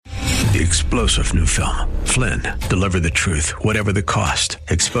the explosive new film, Flynn, Deliver the Truth, Whatever the Cost,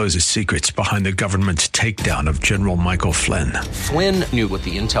 exposes secrets behind the government's takedown of General Michael Flynn. Flynn knew what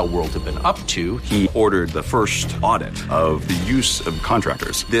the intel world had been up to. He ordered the first audit of the use of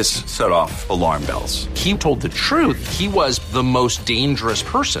contractors. This set off alarm bells. He told the truth. He was the most dangerous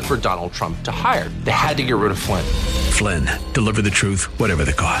person for Donald Trump to hire. They had to get rid of Flynn. Flynn, Deliver the Truth, Whatever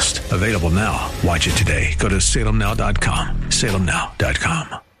the Cost. Available now. Watch it today. Go to salemnow.com.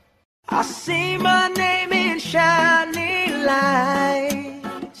 salemnow.com. I see my name in shining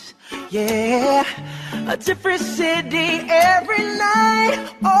lights. Yeah, a different city every night.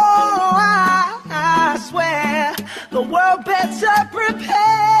 Oh, I swear the world better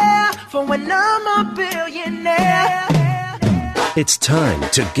prepare for when I'm a billionaire. It's time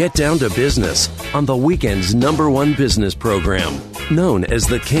to get down to business on the weekend's #1 business program. Known as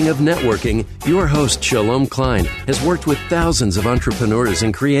the King of Networking, your host, Shalom Klein, has worked with thousands of entrepreneurs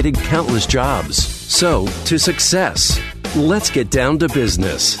and created countless jobs. So, to success. Let's get down to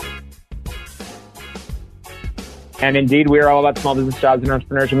business. And indeed, we are all about small business, jobs, and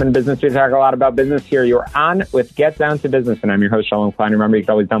entrepreneurship and business. We talk a lot about business here. You're on with Get Down to Business, and I'm your host, Shalom Klein. Remember, you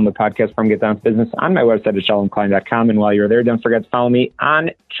can always download the podcast from Get Down to Business on my website at shalomklein.com. And while you're there, don't forget to follow me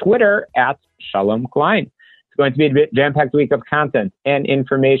on Twitter at Shalom Klein. It's going to be a jam-packed week of content and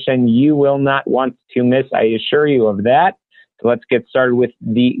information you will not want to miss. I assure you of that. So let's get started with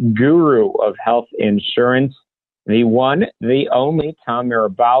the guru of health insurance, the one, the only, Tom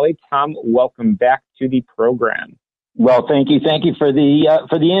Mirabali. Tom, welcome back to the program. Well, thank you. Thank you for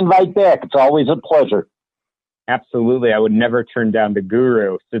the invite back. It's always a pleasure. Absolutely. I would never turn down the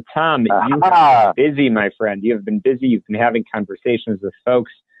guru. So, Tom, you have been busy, my friend. You have been busy. You've been having conversations with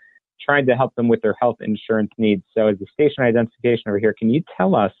folks, trying to help them with their health insurance needs. So, as a station identification over here, can you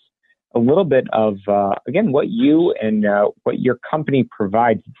tell us a little bit of, again, what you and what your company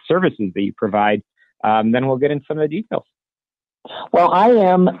provides, services that you provide? Then we'll get into some of the details. Well, I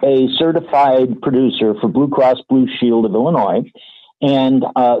am a certified producer for Blue Cross Blue Shield of Illinois and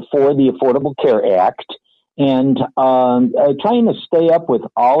for the Affordable Care Act, and trying to stay up with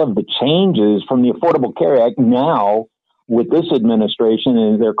all of the changes from the Affordable Care Act now with this administration,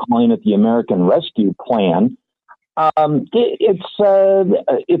 and they're calling it the American Rescue Plan. It's a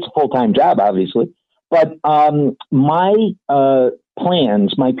full-time job, obviously, but my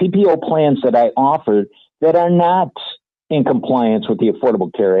plans, my PPO plans that I offer that are not in compliance with the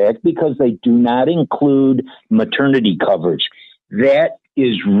Affordable Care Act because they do not include maternity coverage. That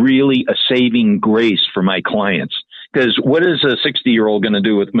is really a saving grace for my clients. Because what is a 60-year-old going to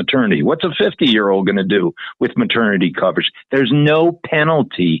do with maternity? What's a 50-year-old going to do with maternity coverage? There's no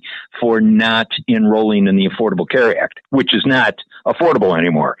penalty for not enrolling in the Affordable Care Act, which is not affordable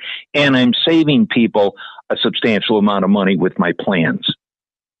anymore. And I'm saving people a substantial amount of money with my plans.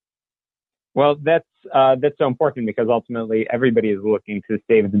 Well, that's so important because ultimately everybody is looking to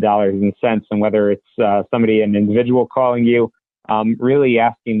save the dollars and cents, and whether it's somebody, an individual calling you, really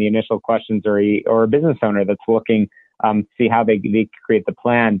asking the initial questions, or a business owner that's looking to see how they create the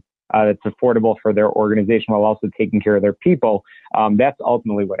plan that's affordable for their organization while also taking care of their people. That's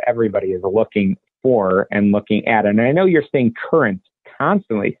ultimately what everybody is looking for and looking at. And I know you're staying current,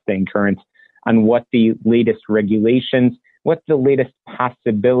 constantly staying current on what the latest regulations, what the latest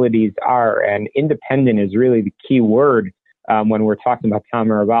possibilities are. And independent is really the key word when we're talking about Tom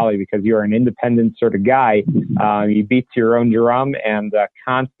Mirabali, because you're an independent sort of guy. You beat your own drum and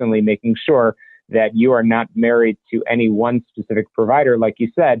constantly making sure that you are not married to any one specific provider, like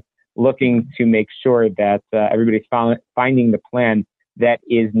you said, looking to make sure that everybody's finding the plan that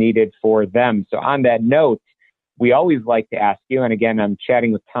is needed for them. So on that note, we always like to ask you, and again, I'm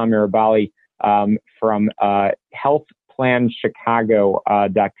chatting with Tom Mirabali from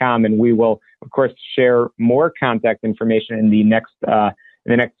healthplanchicago.com, and we will, of course, share more contact information in the next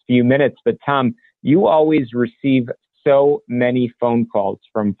few minutes. But Tom, you always receive so many phone calls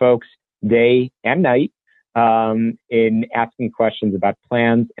from folks day and night in asking questions about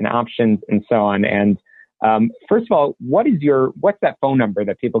plans and options and so on. And first of all, what's that phone number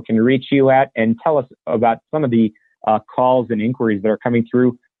that people can reach you at? And tell us about some of the calls and inquiries that are coming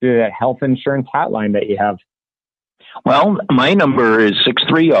through that health insurance hotline that you have. Well, my number is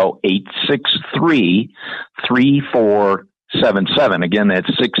 630-863-3477. Again, that's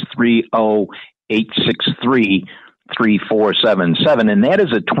 630-863-3477. And that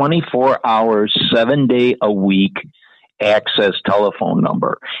is a 24-hour, 7-day-a-week access telephone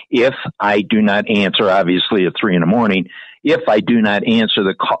number. If I do not answer, obviously at 3 a.m, if I do not answer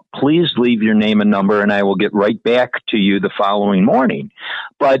the call, please leave your name and number and I will get right back to you the following morning.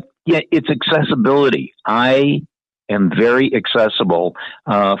 But yeah, it's accessibility. I am very accessible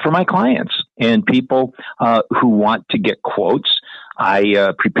for my clients and people who want to get quotes.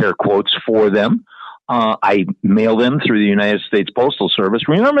 I prepare quotes for them. I mail them through the United States Postal Service.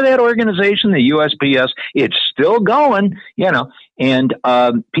 Remember that organization, the USPS? It's still going, and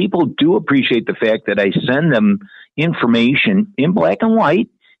people do appreciate the fact that I send them information in black and white,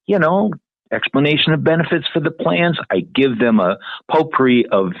 explanation of benefits for the plans. I give them a potpourri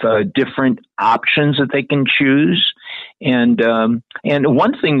of different options that they can choose. And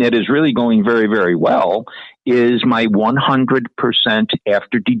one thing that is really going very, very well is my 100%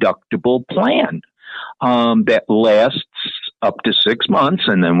 after deductible plan. That lasts up to 6 months,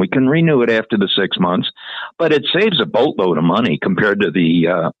 and then we can renew it after the 6 months. But it saves a boatload of money compared to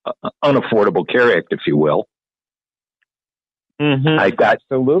the Unaffordable Care Act, if you will. Mm-hmm.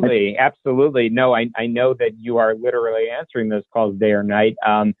 Absolutely. No, I know that you are literally answering those calls day or night.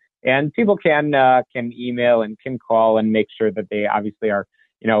 And people can email and can call and make sure that they obviously are,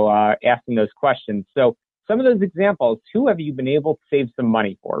 asking those questions. So some of those examples, who have you been able to save some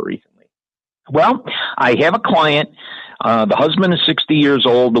money for recently? Well, I have a client. The husband is 60 years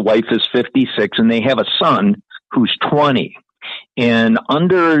old. The wife is 56, and they have a son who's 20. And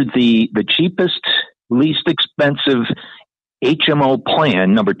under the cheapest, least expensive HMO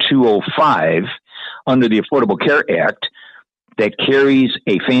plan, number 205, under the Affordable Care Act, that carries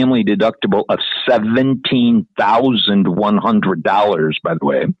a family deductible of $17,100, by the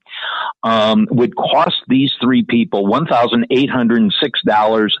way, would cost these three people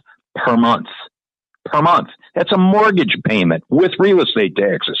 $1,806 per month. That's a mortgage payment with real estate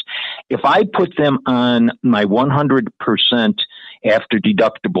taxes. If I put them on my 100% after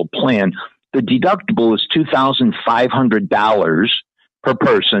deductible plan, the deductible is $2,500 per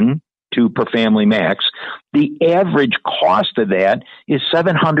person, 2 per family max. The average cost of that is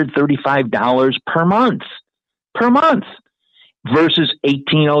 $735 per month versus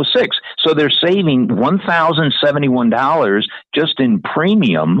 $1,806. So they're saving $1,071 just in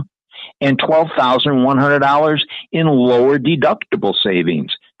premium and $12,100 in lower deductible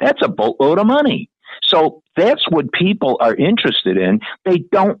savings. That's a boatload of money. So that's what people are interested in. They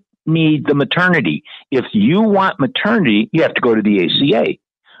don't need the maternity. If you want maternity, you have to go to the ACA.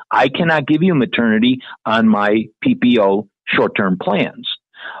 I cannot give you maternity on my PPO short-term plans.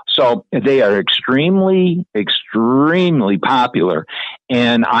 So they are extremely, extremely popular.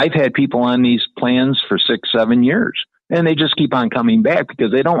 And I've had people on these plans for 6-7 years. And they just keep on coming back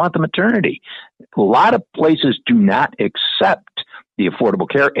because they don't want the maternity. A lot of places do not accept the Affordable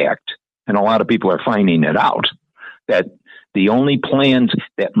Care Act. And a lot of people are finding it out that the only plans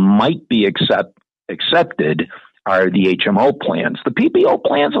that might be accepted are the HMO plans. The PPO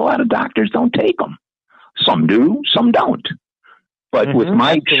plans, a lot of doctors don't take them. Some do, some don't. But with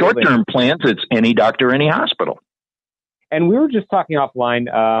my short-term plans, it's any doctor, any hospital. And we were just talking offline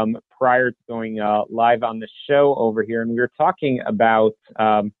prior to going live on the show over here, and we were talking about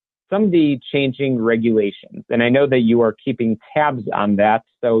some of the changing regulations. And I know that you are keeping tabs on that,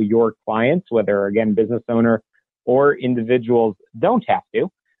 so your clients, whether, again, business owner or individuals, don't have to,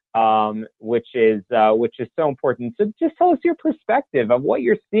 which is so important. So just tell us your perspective of what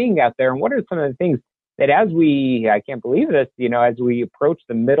you're seeing out there, and what are some of the things that I can't believe this, as we approach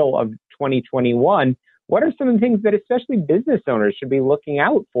the middle of 2021, what are some of the things that especially business owners should be looking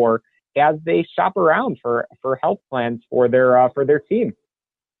out for as they shop around for health plans for their team?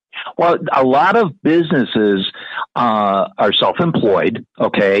 Well, a lot of businesses are self-employed,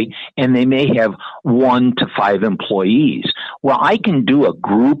 okay, and they may have 1 to 5 employees. Well, I can do a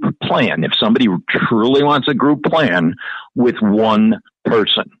group plan if somebody truly wants a group plan with one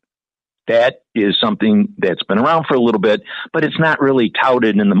person. That is something that's been around for a little bit, but it's not really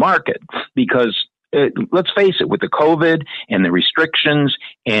touted in the market because let's face it, with the COVID and the restrictions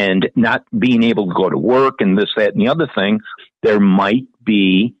and not being able to go to work and this, that, and the other thing, there might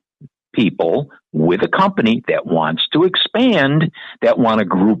be people with a company that wants to expand that want a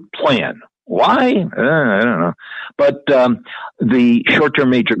group plan. Why? I don't know. But the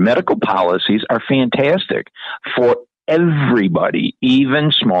short-term major medical policies are fantastic for everybody,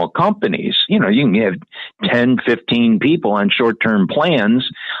 even small companies. You can have 10, 15 people on short-term plans.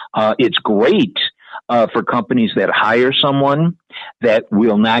 It's great for companies that hire someone that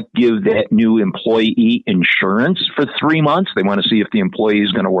will not give that new employee insurance for 3 months. They want to see if the employee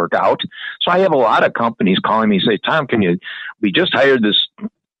is going to work out. So I have a lot of companies calling me and say, Tom, we just hired this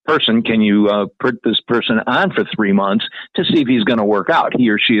person. Can you put this person on for 3 months to see if he's going to work out? He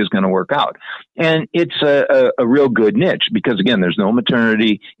or she is going to work out. And it's a real good niche because, again, there's no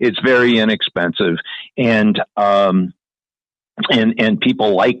maternity. It's very inexpensive. And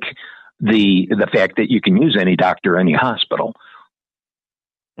people like the fact that you can use any doctor, any hospital.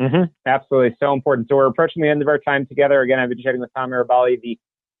 Absolutely. So important. So we're approaching the end of our time together. Again, I've been chatting with Tom Mirabali, the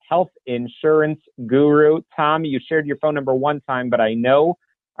health insurance guru. Tom, you shared your phone number one time, but I know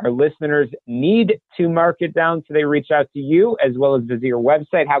our listeners need to mark it down, so they reach out to you as well as visit your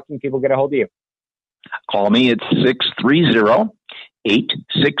website. How can people get a hold of you? Call me at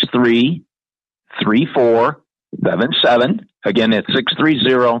 630-863-3477. Again, it's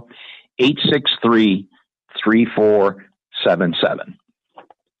 630-863-3477.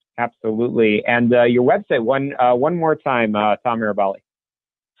 Absolutely. And your website, one more time, Tom Mirabali.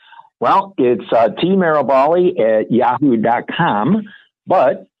 Well, it's tmirabali@yahoo.com,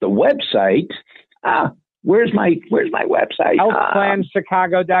 but the website, where's my website?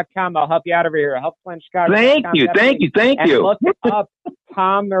 Healthplanchicago.com. I'll help you out over here. Healthplanchicago.com. Thank you. Look up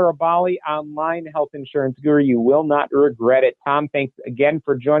Tom Mirabali, online health insurance guru. You will not regret it. Tom, thanks again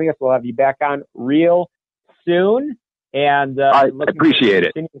for joining us. We'll have you back on real soon. And I appreciate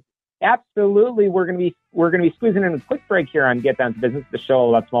it. Absolutely. We're going to be squeezing in a quick break here on Get Down to Business, the show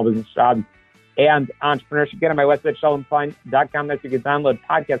about small business jobs and entrepreneurship. Get on my website, ShalomKlein.com. That's where you can download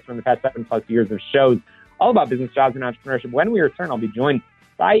podcasts from the past 7+ years of shows all about business jobs and entrepreneurship. When we return, I'll be joined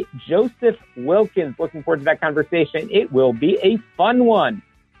by Joseph Wilkins. Looking forward to that conversation. It will be a fun one,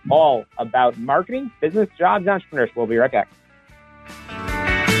 all about marketing, business, jobs, entrepreneurship. We'll be right back.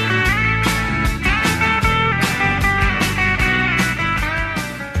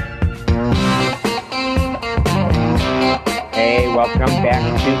 Hey, welcome back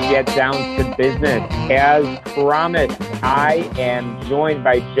to Get Down to Business. As promised, I am joined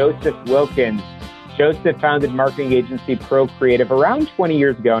by Joseph Wilkins. Joseph founded marketing agency Pro Creative around 20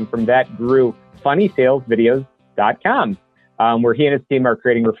 years ago, and from that grew funnysalesvideos.com, where he and his team are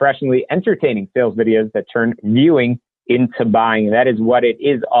creating refreshingly entertaining sales videos that turn viewing into buying. That is what it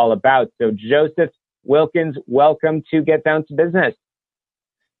is all about. So Joseph Wilkins, welcome to Get Down to Business.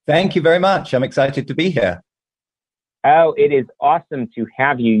 Thank you very much. I'm excited to be here. Oh, it is awesome to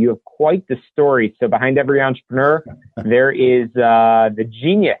have you. You have quite the story. So behind every entrepreneur, there is the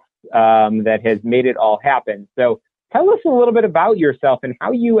genius that has made it all happen. So tell us a little bit about yourself and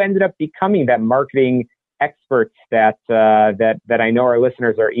how you ended up becoming that marketing expert that I know our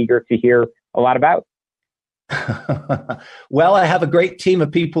listeners are eager to hear a lot about. Well, I have a great team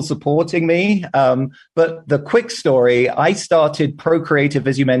of people supporting me. But the quick story, I started Pro Creative,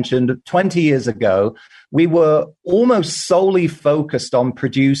 as you mentioned, 20 years ago. We were almost solely focused on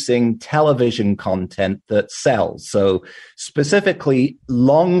producing television content that sells. So specifically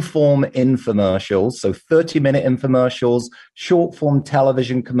long form infomercials, so 30-minute infomercials, short form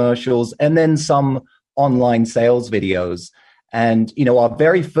television commercials, and then some online sales videos. And, our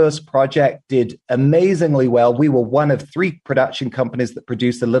very first project did amazingly well. We were one of 3 production companies that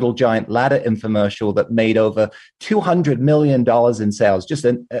produced a Little Giant ladder infomercial that made over $200 million in sales, just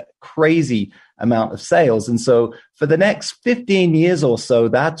a crazy amount of sales. And so for the next 15 years or so,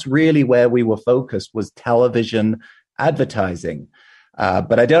 that's really where we were focused, was television advertising.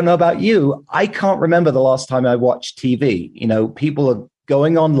 But I don't know about you. I can't remember the last time I watched TV. People are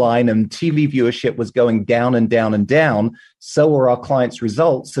going online and TV viewership was going down and down and down. So were our clients'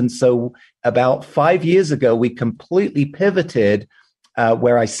 results. And so about 5 years ago, we completely pivoted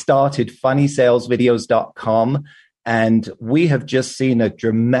where I started funnysalesvideos.com. And we have just seen a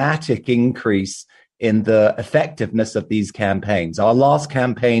dramatic increase in the effectiveness of these campaigns. Our last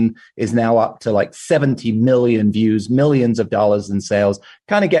campaign is now up to like 70 million views, millions of dollars in sales,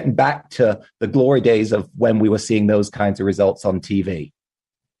 kind of getting back to the glory days of when we were seeing those kinds of results on TV.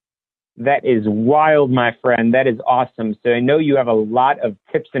 That is wild, my friend. That is awesome. So I know you have a lot of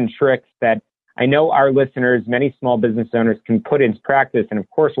tips and tricks that I know our listeners, many small business owners, can put into practice. And of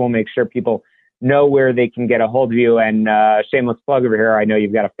course, we'll make sure people know where they can get a hold of you. And shameless plug over here, I know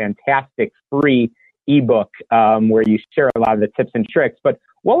you've got a fantastic free ebook where you share a lot of the tips and tricks. But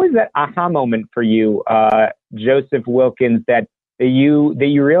what was that aha moment for you, Joseph Wilkins, that you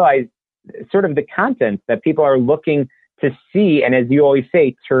realized sort of the content that people are looking to see, and as you always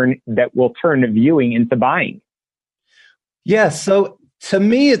say, that will turn viewing into buying? Yeah, so to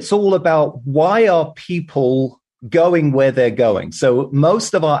me, it's all about why are people going where they're going. So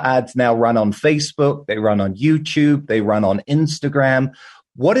most of our ads now run on Facebook, they run on YouTube, they run on Instagram.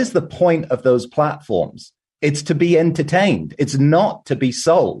 What is the point of those platforms? It's to be entertained. It's not to be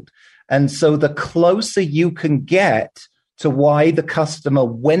sold. And so the closer you can get to why the customer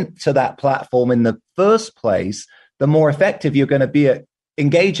went to that platform in the first place, the more effective you're going to be at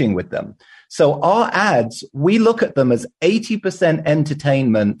engaging with them. So our ads, we look at them as 80%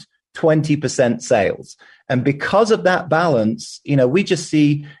 entertainment, 20% sales. And because of that balance, we just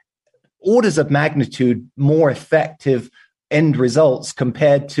see orders of magnitude more effective end results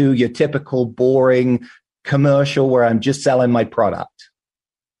compared to your typical boring commercial where I'm just selling my product.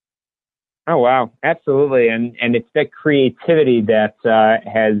 Oh, wow. Absolutely. And it's that creativity that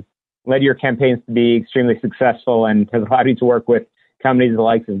has led your campaigns to be extremely successful and has allowed you to work with companies the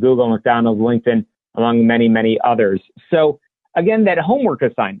likes of Google, McDonald's, LinkedIn, among many, many others. So again, that homework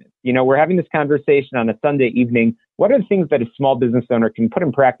assignment, we're having this conversation on a Sunday evening. What are the things that a small business owner can put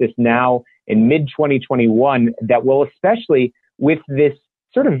in practice now in mid-2021 that will, especially with this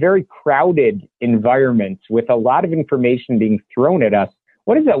sort of very crowded environment with a lot of information being thrown at us,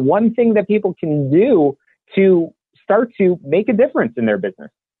 what is that one thing that people can do to start to make a difference in their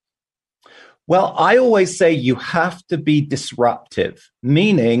business? Well, I always say you have to be disruptive,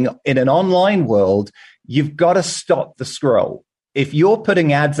 meaning in an online world, you've got to stop the scroll. If you're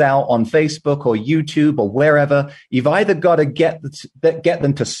putting ads out on Facebook or YouTube or wherever, you've either got to get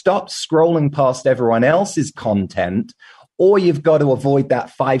them to stop scrolling past everyone else's content, or you've got to avoid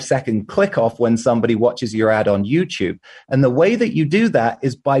that 5-second click off when somebody watches your ad on YouTube. And the way that you do that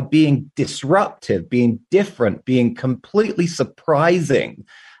is by being disruptive, being different, being completely surprising.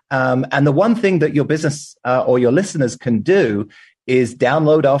 And the one thing that your business or your listeners can do is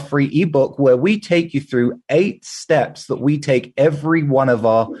download our free ebook where we take you through 8 steps that we take every one of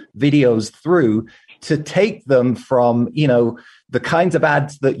our videos through to take them from, the kinds of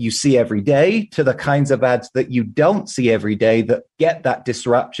ads that you see every day to the kinds of ads that you don't see every day that get that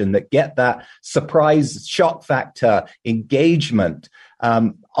disruption, that get that surprise, shock factor, engagement.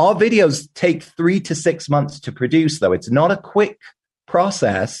 Our videos take 3 to 6 months to produce, though. It's not a quick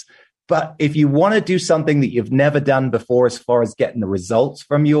process. But if you want to do something that you've never done before, as far as getting the results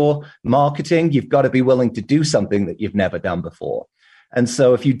from your marketing, you've got to be willing to do something that you've never done before. And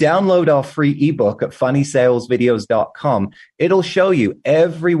so if you download our free ebook at funnysalesvideos.com, it'll show you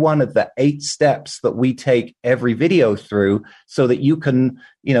every one of the 8 steps that we take every video through so that you can,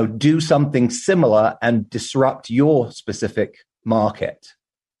 do something similar and disrupt your specific market.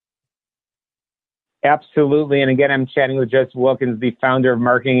 Absolutely. And again, I'm chatting with Joseph Wilkins, the founder of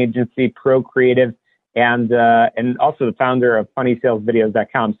marketing agency Pro Creative and also the founder of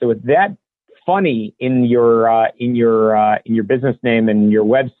funnysalesvideos.com. So with that funny in your business name and your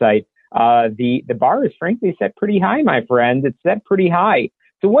website, the bar is frankly set pretty high, my friend. It's set pretty high.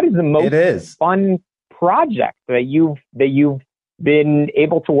 So what is the most fun project that you've been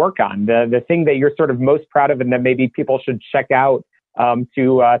able to work on? The thing that you're sort of most proud of and that maybe people should check out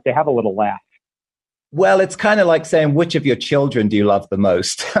to have a little laugh? Well, it's kind of like saying, which of your children do you love the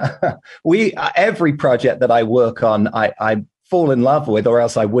most? Every project that I work on, I fall in love with, or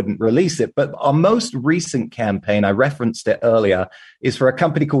else I wouldn't release it. But our most recent campaign, I referenced it earlier, is for a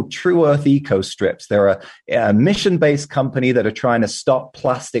company called True Earth Eco Strips. They're a mission-based company that are trying to stop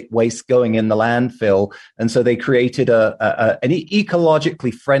plastic waste going in the landfill. And so they created an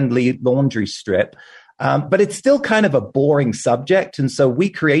ecologically friendly laundry strip. But it's still kind of a boring subject. And so we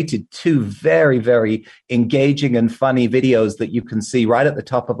created 2 very, very engaging and funny videos that you can see right at the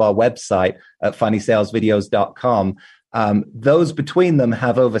top of our website at funnysalesvideos.com. Those between them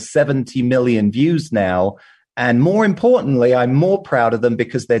have over 70 million views now. And more importantly, I'm more proud of them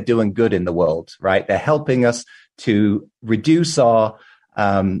because they're doing good in the world, right? They're helping us to reduce our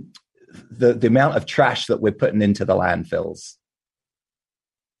the amount of trash that we're putting into the landfills.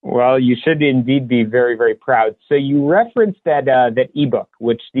 Well, you should indeed be very, very proud. So you referenced that ebook,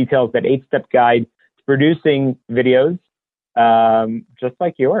 which details that 8-step guide to producing videos just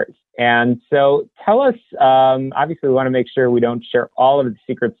like yours. And so tell us, obviously we want to make sure we don't share all of the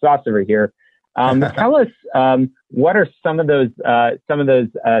secret sauce over here. Tell us what are some of those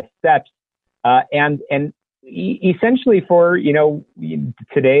steps and essentially for,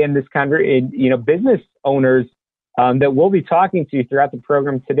 today in this business owners that we'll be talking to throughout the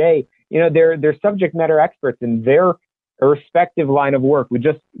program today, they're subject matter experts in their respective line of work. We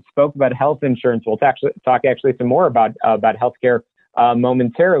just spoke about health insurance. We'll talk some more about healthcare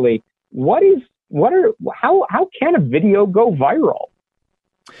momentarily. How can a video go viral?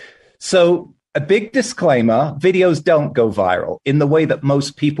 So a big disclaimer, videos don't go viral in the way that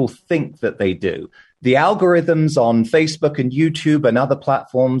most people think that they do. The algorithms on Facebook and YouTube and other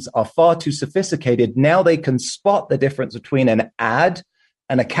platforms are far too sophisticated. Now they can spot the difference between an ad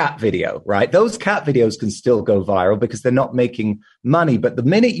and a cat video, right? Those cat videos can still go viral because they're not making money. But the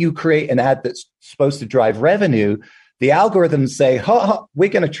minute you create an ad that's supposed to drive revenue, the algorithms say, we're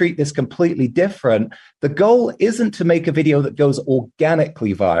going to treat this completely different. The goal isn't to make a video that goes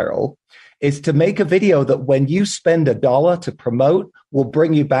organically viral. It's to make a video that when you spend $1 to promote will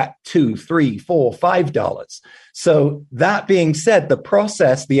bring you back $2, $3, $4, $5. So that being said, the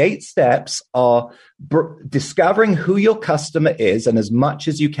process, the 8 steps are discovering who your customer is and as much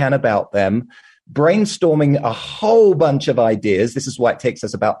as you can about them, brainstorming a whole bunch of ideas. This is why it takes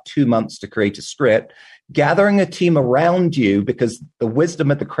us about 2 months to create a script, gathering a team around you because the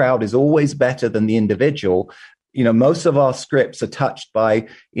wisdom of the crowd is always better than the individual. Most of our scripts are touched by,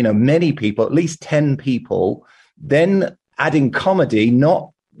 many people, at least 10 people, then adding comedy,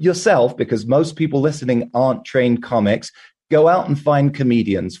 not yourself, because most people listening aren't trained comics. Go out and find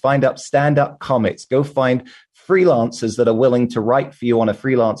comedians, find up stand-up comics, go find freelancers that are willing to write for you on a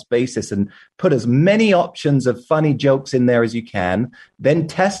freelance basis and put as many options of funny jokes in there as you can. Then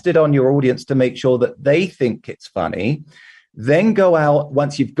test it on your audience to make sure that they think it's funny. Then go out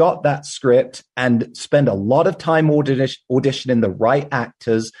once you've got that script and spend a lot of time auditioning the right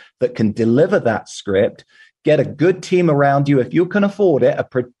actors that can deliver that script. Get a good team around you. If you can afford it, a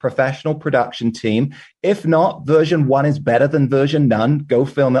professional production team. If not, version 1 is better than version none. Go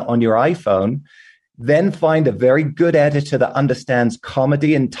film it on your iPhone. Then find a very good editor that understands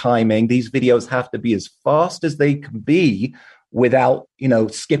comedy and timing. These videos have to be as fast as they can be without,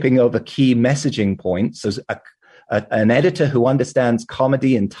 skipping over key messaging points. So an editor who understands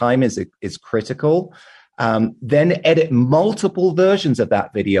comedy and time is critical. Then edit multiple versions of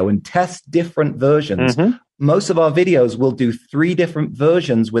that video and test different versions. Mm-hmm. Most of our videos will do 3 different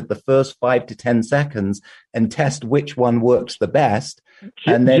versions with the first 5 to 10 seconds and test which one works the best.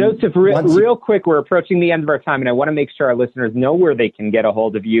 And then Joseph, real quick, we're approaching the end of our time, and I want to make sure our listeners know where they can get a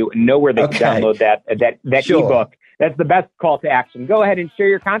hold of you and know where they can download that sure. ebook. That's the best call to action. Go ahead and share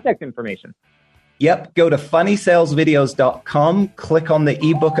your contact information. Yep. Go to funnysalesvideos.com, click on the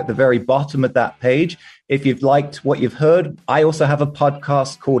ebook at the very bottom of that page. If you've liked what you've heard, I also have a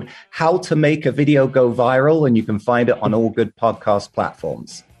podcast called How to Make a Video Go Viral, and you can find it on all good podcast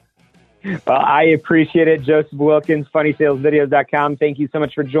platforms. Well, I appreciate it. Joseph Wilkins, funnysalesvideos.com. Thank you so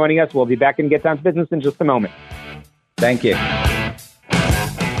much for joining us. We'll be back and get down to business in just a moment. Thank you.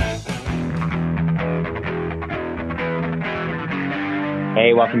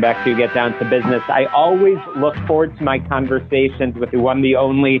 Hey, welcome back to Get Down to Business. I always look forward to my conversations with the one, the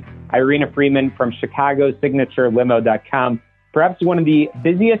only Irina Freeman from ChicagoSignatureLimo.com. Perhaps one of the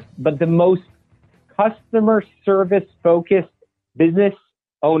busiest, but the most customer service focused business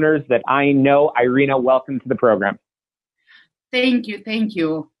owners that I know. Irina, welcome to the program. Thank you. Thank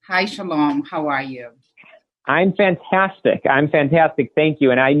you. Hi, Shalom. How are you? I'm fantastic. Thank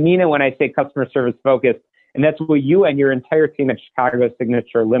you. And I mean it when I say customer service focused. And that's what you and your entire team at Chicago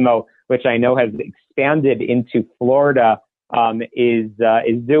Signature Limo, which I know has expanded into Florida, is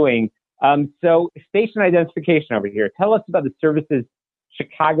doing. So station identification over here. Tell us about the services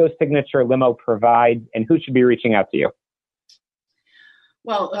Chicago Signature Limo provides and who should be reaching out to you.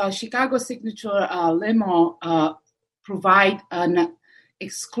 Well, Chicago Signature Limo provide an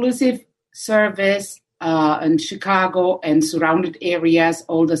exclusive service in Chicago and surrounded areas,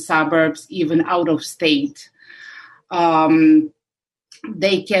 all the suburbs, even out of state.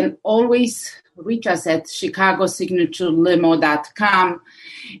 They can always reach us at ChicagoSignatureLimo.com.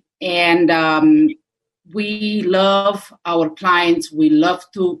 And we love our clients. We love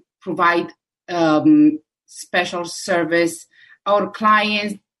to provide special service. Our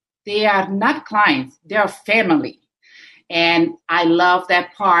clients, they are not clients, they are family. And I love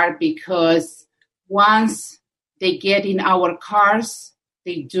that part because once they get in our cars,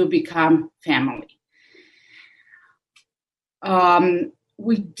 they do become family.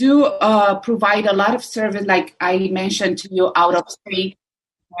 We do provide a lot of service, like I mentioned to you, out of state,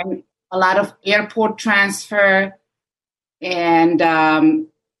 and a lot of airport transfer. And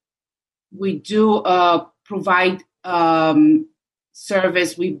we do provide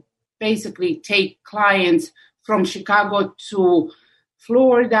service. We basically take clients from Chicago to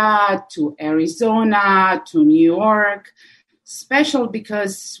Florida, to Arizona, to New York. Special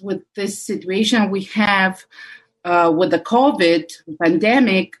because with this situation we have with the COVID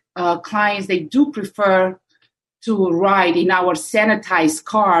pandemic, clients, they do prefer to ride in our sanitized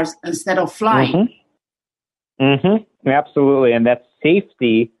cars instead of flying. Absolutely. And that's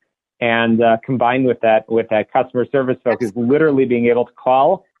safety. And combined with that customer service focus, literally being able to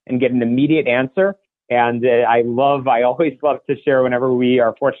call and get an immediate answer. And I always love to share whenever we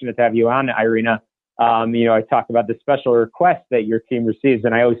are fortunate to have you on, Irina. I talk about the special request that your team receives,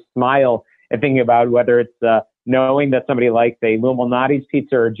 and I always smile at thinking about whether it's knowing that somebody likes a Lou Malnati's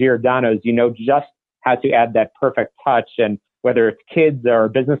pizza or Giordano's, just how to add that perfect touch, and whether it's kids or a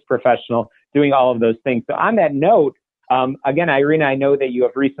business professional, doing all of those things. So on that note, again, Irina, I know that you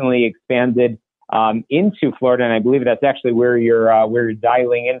have recently expanded into Florida, and I believe that's actually where you're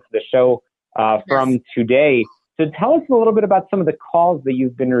dialing into the show from today. So tell us a little bit about some of the calls that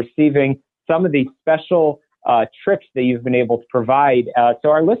you've been receiving, some of the special trips that you've been able to provide, so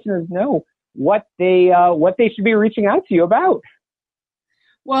our listeners know what they should be reaching out to you about.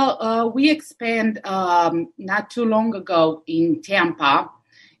 Well, we expand not too long ago in Tampa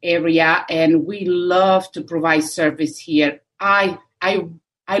area, and we love to provide service here. I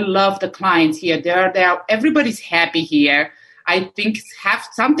love the clients here. They're everybody's happy here. I think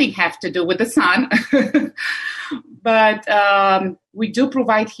something have to do with the sun. But we do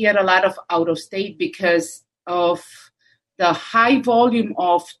provide here a lot of out of state because of the high volume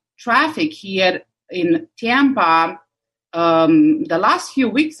of traffic here in Tampa. The last few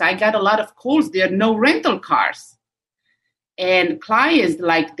weeks, I got a lot of calls. There are no rental cars. And clients,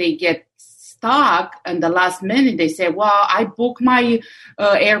 they get stuck in the last minute. They say, well, I book my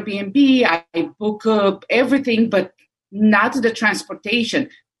Airbnb, I book everything, but not the transportation.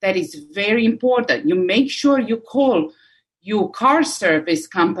 That is very important. You make sure you call your car service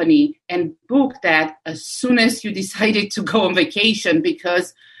company and book that as soon as you decided to go on vacation,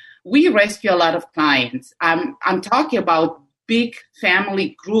 because we rescue a lot of clients. I'm talking about big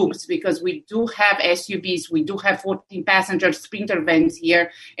family groups because we do have SUVs. We do have 14-passenger Sprinter vans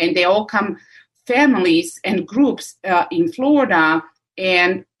here, and they all come families and groups in Florida,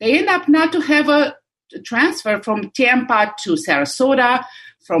 and they end up not to have a transfer from Tampa to Sarasota,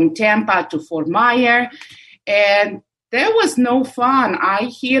 from Tampa to Fort Myers, and there was no fun. I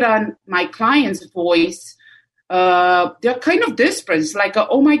hear on my client's voice, they're kind of desperate. It's like,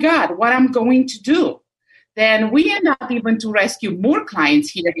 oh my God, what I'm going to do? Then we end up even to rescue more clients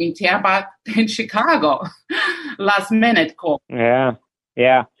here in Tampa than Chicago. Last minute call. Yeah.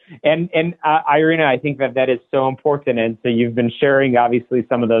 And Irina, I think that is so important. And so you've been sharing obviously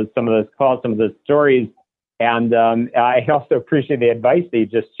some of those calls, some of those stories. And I also appreciate the advice that you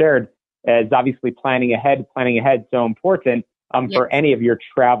just shared. As obviously planning ahead so important for any of your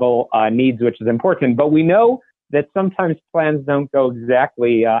travel needs, which is important. But we know that sometimes plans don't go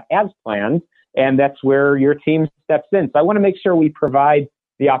exactly as planned, and that's where your team steps in. So I want to make sure we provide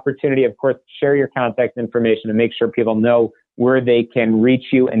the opportunity, of course, to share your contact information and make sure people know where they can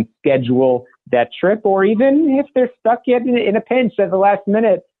reach you and schedule that trip, or even if they're stuck in a pinch at the last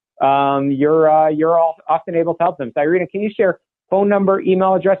minute, you're all often able to help them. So Irina, can you share phone number,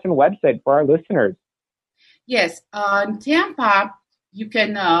 email address, and website for our listeners? Yes. In Tampa, you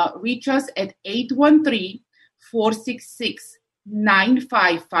can reach us at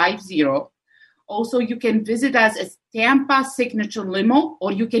 813-466-9550. Also, you can visit us at Tampa Signature Limo,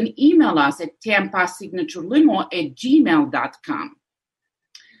 or you can email us at tampasignaturelimo@gmail.com.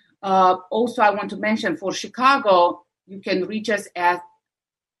 Also, I want to mention for Chicago, you can reach us at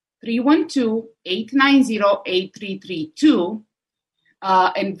 312-890-8332.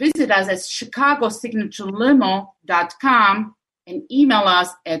 And visit us at chicagosignaturelimo.com and email us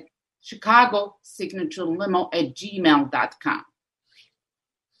at chicagosignaturelimo@gmail.com.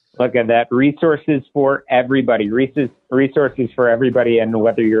 Look at that. Resources for everybody. Resources for everybody. And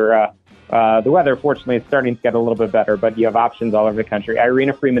whether you're, the weather, fortunately, is starting to get a little bit better, but you have options all over the country.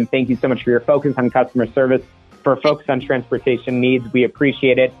 Irina Freeman, thank you so much for your focus on customer service, for focus on transportation needs. We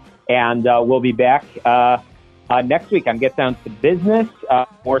appreciate it. And we'll be back next week on Get Down to Business,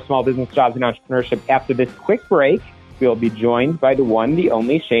 more small business jobs and entrepreneurship. After this quick break, we'll be joined by the one, the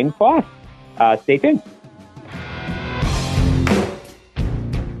only Shane Foss. Stay tuned.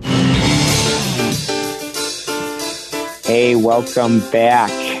 Hey, welcome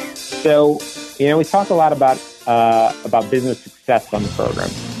back. So, we talk a lot about business success on the program.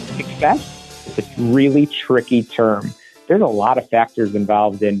 Success is a really tricky term. There's a lot of factors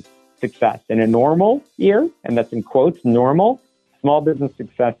involved in success. In a normal year, and that's in quotes, normal, small business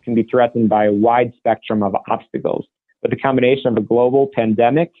success can be threatened by a wide spectrum of obstacles. But the combination of a global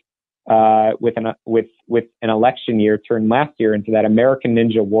pandemic with an election year turned last year into that American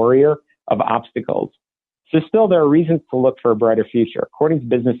Ninja Warrior of obstacles. So still, there are reasons to look for a brighter future. According to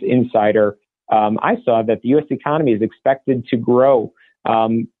Business Insider, I saw that the U.S. economy is expected to grow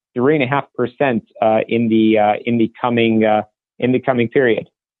 3.5% in the coming period,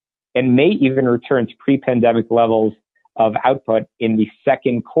 and may even return to pre-pandemic levels of output in the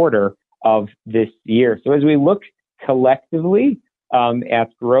second quarter of this year. So as we look collectively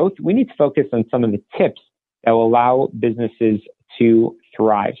at growth, we need to focus on some of the tips that will allow businesses to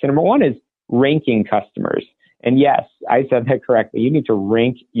thrive. So number one is ranking customers. And yes, I said that correctly. You need to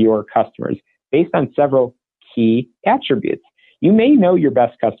rank your customers. based on several key attributes. You may know your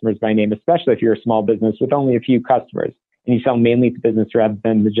best customers by name, especially if you're a small business with only a few customers and you sell mainly to business rather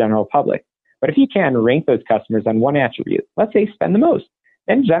than the general public. But if you can rank those customers on one attribute, let's say spend the most,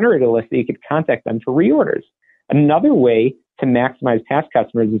 then generate a list that you could contact them for reorders. Another way to maximize past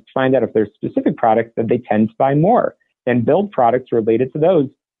customers is to find out if there's specific products that they tend to buy more, then build products related to those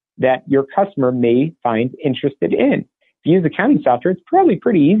that your customer may find interested in. If you use accounting software, it's probably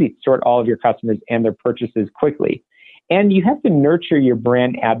pretty easy to sort all of your customers and their purchases quickly. And you have to nurture your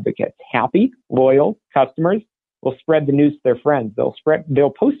brand advocates. Happy, loyal customers will spread the news to their friends. They'll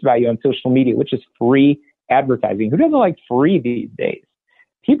post about you on social media, which is free advertising. Who doesn't like free these days?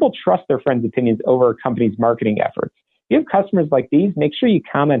 People trust their friends' opinions over a company's marketing efforts. If you have customers like these, make sure you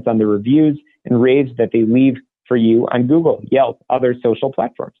comment on the reviews and raves that they leave for you on Google, Yelp, other social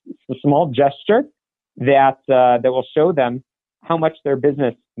platforms. It's a small gesture that will show them how much their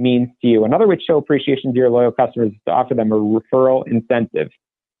business means to you. Another way to show appreciation to your loyal customers is to offer them a referral incentive.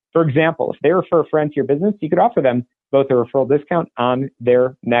 For example, if they refer a friend to your business, you could offer them both a referral discount on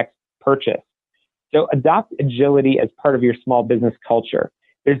their next purchase. So adopt agility as part of your small business culture.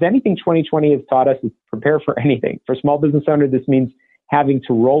 If there's anything 2020 has taught us, is prepare for anything. For small business owners, this means having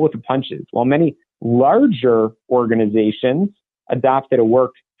to roll with the punches. While many larger organizations adopted a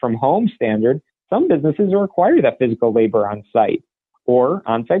work from home standard, some businesses require that physical labor on site or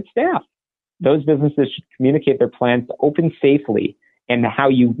on-site staff. Those businesses should communicate their plans to open safely and how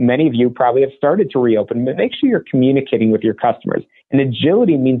many of you probably have started to reopen, but make sure you're communicating with your customers. And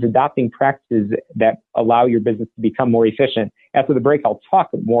agility means adopting practices that allow your business to become more efficient. After the break, I'll talk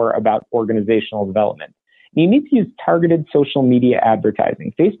more about organizational development. You need to use targeted social media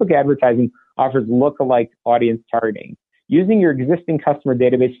advertising. Facebook advertising offers lookalike audience targeting. Using your existing customer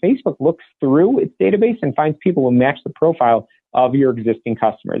database, Facebook looks through its database and finds people who match the profile of your existing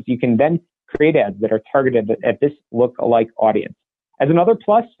customers. You can then create ads that are targeted at this lookalike audience. As another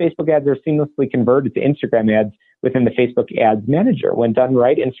plus, Facebook ads are seamlessly converted to Instagram ads within the Facebook Ads Manager. When done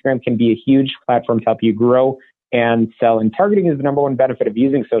right, Instagram can be a huge platform to help you grow and sell. And targeting is the number one benefit of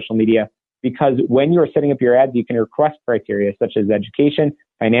using social media, because when you're setting up your ads, you can request criteria such as education,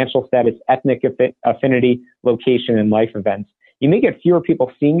 financial status, ethnic affinity, location, and life events. You may get fewer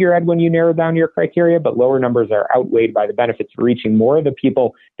people seeing your ad when you narrow down your criteria, but lower numbers are outweighed by the benefits of reaching more of the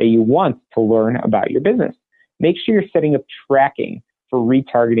people that you want to learn about your business. Make sure you're setting up tracking for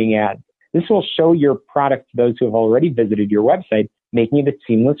retargeting ads. This will show your product to those who have already visited your website, making it a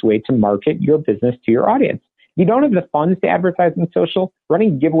seamless way to market your business to your audience. If you don't have the funds to advertise in social,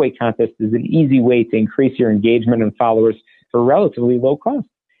 running giveaway contests is an easy way to increase your engagement and followers for relatively low cost.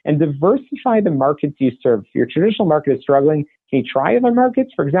 And diversify the markets you serve. If your traditional market is struggling, can you try other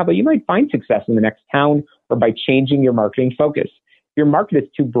markets? For example, you might find success in the next town or by changing your marketing focus. If your market is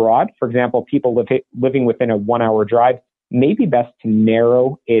too broad, for example, people living within a 1-hour drive, may be best to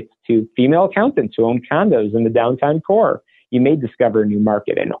narrow it to female accountants who own condos in the downtown core. You may discover a new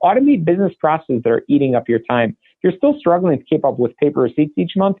market and automate business processes that are eating up your time. If you're still struggling to keep up with paper receipts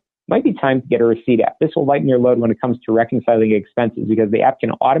each month, it might be time to get a receipt app. This will lighten your load when it comes to reconciling expenses because the app can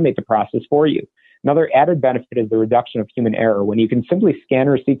automate the process for you. Another added benefit is the reduction of human error. When you can simply scan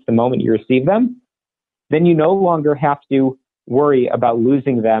receipts the moment you receive them, then you no longer have to worry about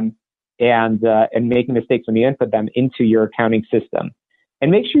losing them and making mistakes when you input them into your accounting system. And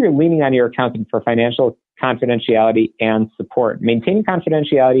make sure you're leaning on your accountant for financial confidentiality and support. Maintaining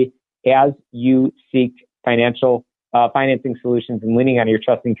confidentiality as you seek financing solutions and leaning on your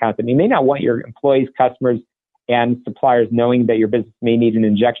trusting accountant. You may not want your employees, customers, and suppliers knowing that your business may need an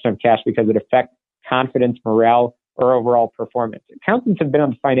injection of cash because it affects confidence, morale, or overall performance. Accountants have been on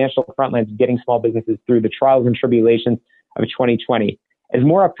the financial front lines of getting small businesses through the trials and tribulations of 2020. As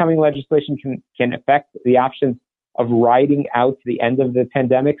more upcoming legislation can affect the options of riding out to the end of the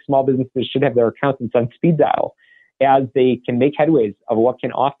pandemic, small businesses should have their accountants on speed dial as they can make headways of what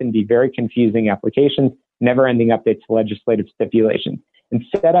can often be very confusing applications, never-ending updates to legislative stipulations. And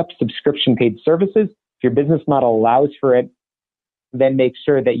set up subscription-paid services. If your business model allows for it, then make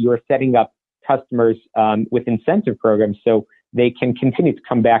sure that you are setting up customers with incentive programs so they can continue to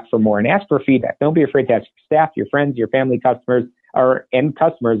come back for more and ask for feedback. Don't be afraid to ask your staff, your friends, your family, customers, or end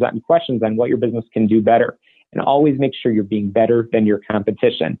customers on questions on what your business can do better. And always make sure you're being better than your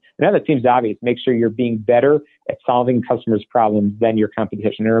competition. I know that seems obvious. Make sure you're being better at solving customers' problems than your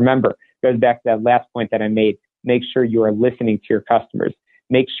competition. And remember, it goes back to that last point that I made. Make sure you are listening to your customers.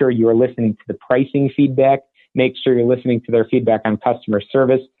 Make sure you are listening to the pricing feedback. Make sure you're listening to their feedback on customer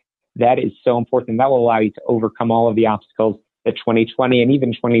service. That is so important. That will allow you to overcome all of the obstacles that 2020 and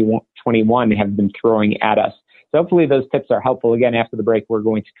even 2021 have been throwing at us. So hopefully those tips are helpful. Again, after the break, we're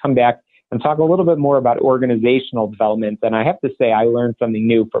going to come back and talk a little bit more about organizational development. And I have to say, I learned something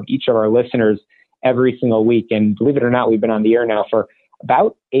new from each of our listeners every single week. And believe it or not, we've been on the air now for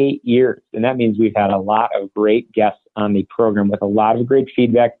about 8 years. And that means we've had a lot of great guests on the program with a lot of great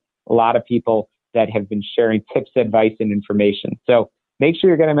feedback, a lot of people that have been sharing tips, advice, and information. So make sure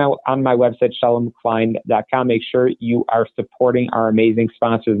you're getting them on my website, shalomklein.com. Make sure you are supporting our amazing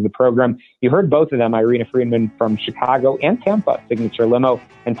sponsors of the program. You heard both of them, Irina Friedman from Chicago and Tampa, Signature Limo,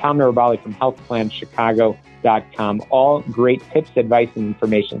 and Tom Narabali from healthplanchicago.com. All great tips, advice, and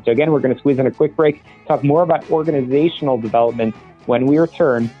information. So again, we're going to squeeze in a quick break, talk more about organizational development when we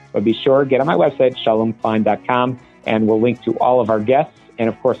return, but be sure to get on my website, shalomklein.com, and we'll link to all of our guests and,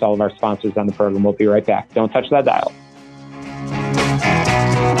 of course, all of our sponsors on the program. We'll be right back. Don't touch that dial.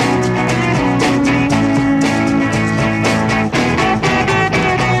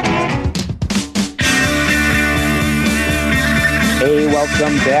 Hey,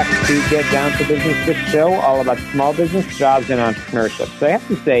 welcome back to Get Down to Business, the show all about small business, jobs, and entrepreneurship. So I have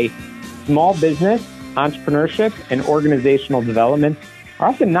to say, small business, entrepreneurship, and organizational development are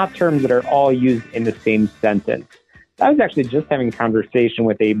often not terms that are all used in the same sentence. I was actually just having a conversation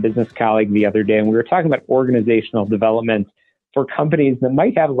with a business colleague the other day, and we were talking about organizational development for companies that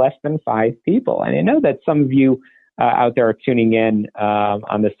might have less than 5 people. And I know that some of you out there are tuning in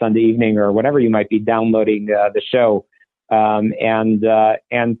on this Sunday evening or whenever you might be downloading the show, and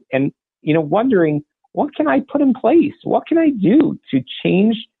wondering, what can I put in place? What can I do to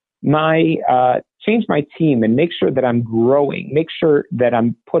change my team and make sure that I'm growing, make sure that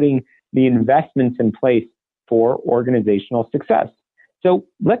I'm putting the investments in place for organizational success? So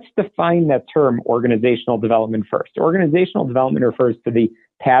let's define that term organizational development first. Organizational development refers to the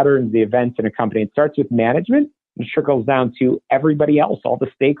patterns, the events in a company. It starts with management and trickles down to everybody else, all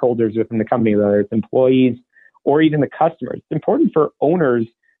the stakeholders within the company, whether it's employees or even the customers. It's important for owners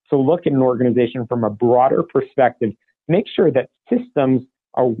to look at an organization from a broader perspective, make sure that systems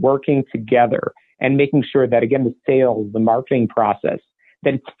are working together and making sure that, again, the sales, the marketing process,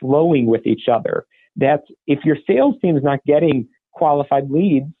 that it's flowing with each other. That if your sales team is not getting qualified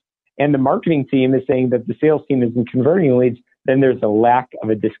leads and the marketing team is saying that the sales team isn't converting leads, then there's a lack of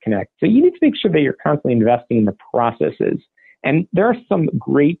a disconnect. So you need to make sure that you're constantly investing in the processes. And there are some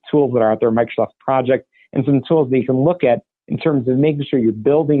great tools that are out there, Microsoft Project, and some tools that you can look at in terms of making sure you're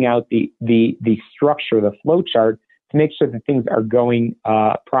building out the structure, the flow chart, to make sure that things are going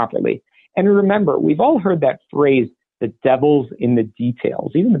properly. And remember, we've all heard that phrase, the devil's in the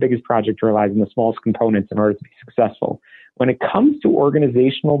details. Even the biggest project relies on the smallest components in order to be successful. When it comes to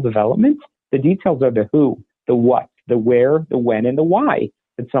organizational development, the details are the who, the what, the where, the when, and the why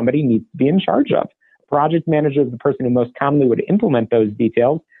that somebody needs to be in charge of. A project manager is the person who most commonly would implement those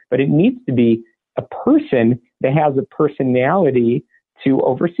details, but it needs to be a person that has a personality to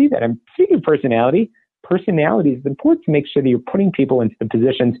oversee that. And speaking of personality is important to make sure that you're putting people into the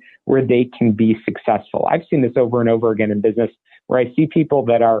positions where they can be successful. I've seen this over and over again in business, where I see people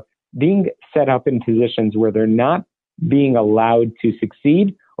that are being set up in positions where they're not being allowed to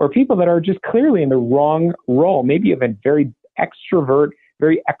succeed, or people that are just clearly in the wrong role. Maybe you have a very extrovert,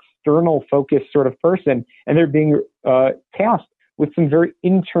 very external focused sort of person, and they're being tasked with some very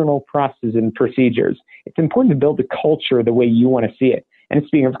internal processes and procedures. It's important to build a culture the way you want to see it. And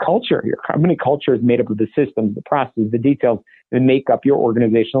speaking of culture, your company culture is made up of the systems, the processes, the details that make up your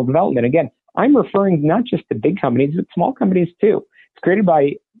organizational development. Again, I'm referring not just to big companies, but small companies too. It's created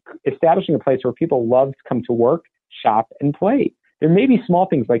by establishing a place where people love to come to work, shop, and play. There may be small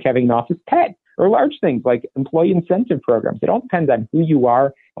things like having an office pet, or large things like employee incentive programs. It all depends on who you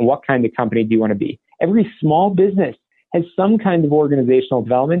are and what kind of company do you want to be. Every small business has some kind of organizational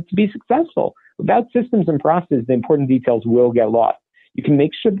development to be successful. Without systems and processes, the important details will get lost. You can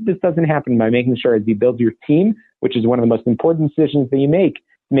make sure that this doesn't happen by making sure as you build your team, which is one of the most important decisions that you make,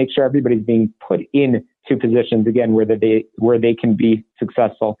 to make sure everybody's being put into positions, again, where they can be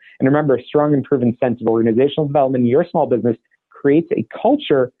successful. And remember, a strong and proven sense of organizational development in your small business creates a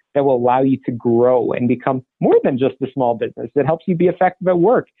culture that will allow you to grow and become more than just a small business. It helps you be effective at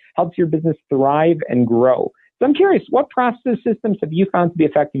work, helps your business thrive and grow. So I'm curious, what process systems have you found to be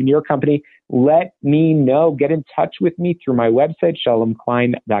effective in your company? Let me know. Get in touch with me through my website,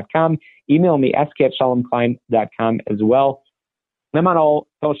 shalomklein.com. Email me, sk@shalomklein.com as well. I'm on all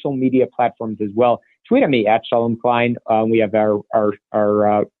social media platforms as well. Tweet at me at Shalom Klein. We have our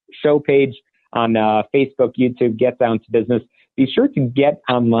show page on Facebook, YouTube, Get Down to Business. Be sure to get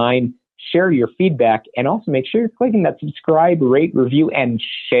online, share your feedback, and also make sure you're clicking that subscribe, rate, review, and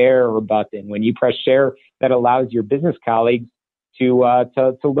share button. When you press share, that allows your business colleagues to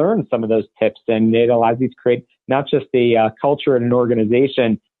learn some of those tips, and it allows you to create not just a culture in an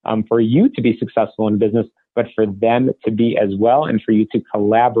organization for you to be successful in business, but for them to be as well, and for you to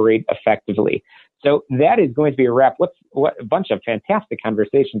collaborate effectively. So that is going to be a wrap. What a bunch of fantastic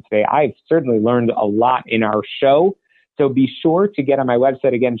conversations today. I've certainly learned a lot in our show. So be sure to get on my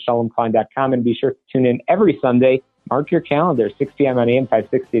website again, shalomklein.com, and be sure to tune in every Sunday. Mark your calendar, 6 p.m. on AM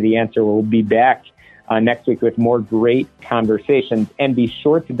 560. The Answer will be back next week with more great conversations. And be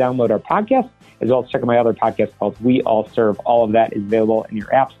sure to download our podcast, as well as check out my other podcast called We All Serve. All of that is available in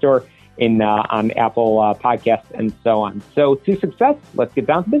your app store, on Apple Podcasts, and so on. So to success, let's get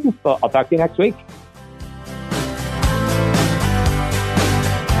down to business. I'll talk to you next week.